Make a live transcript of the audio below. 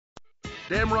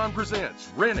Damron presents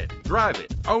Rent It, Drive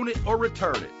It, Own It, or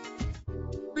Return It.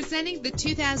 Presenting the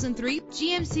 2003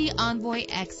 GMC ENVOY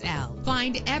XL.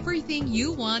 Find everything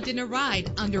you want in a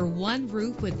ride under one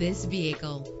roof with this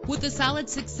vehicle. With a solid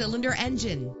 6-cylinder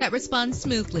engine that responds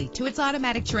smoothly to its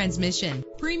automatic transmission,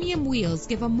 premium wheels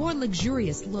give a more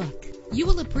luxurious look. You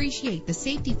will appreciate the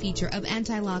safety feature of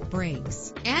anti-lock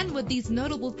brakes. And with these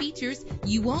notable features,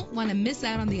 you won't want to miss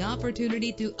out on the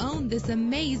opportunity to own this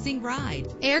amazing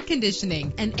ride. Air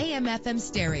conditioning and AM/FM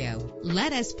stereo.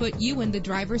 Let us put you in the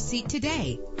driver's seat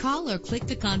today. Call or click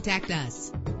to contact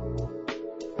us.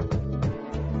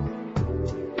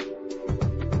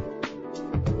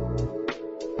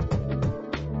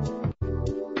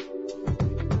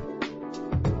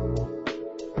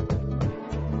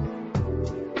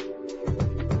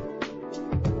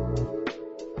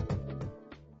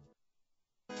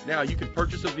 Now you can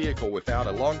purchase a vehicle without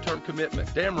a long-term commitment.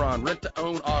 Damron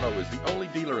Rent-to-Own Auto is the only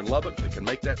dealer in Lubbock that can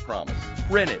make that promise.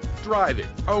 Rent it, drive it,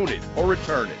 own it, or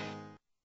return it.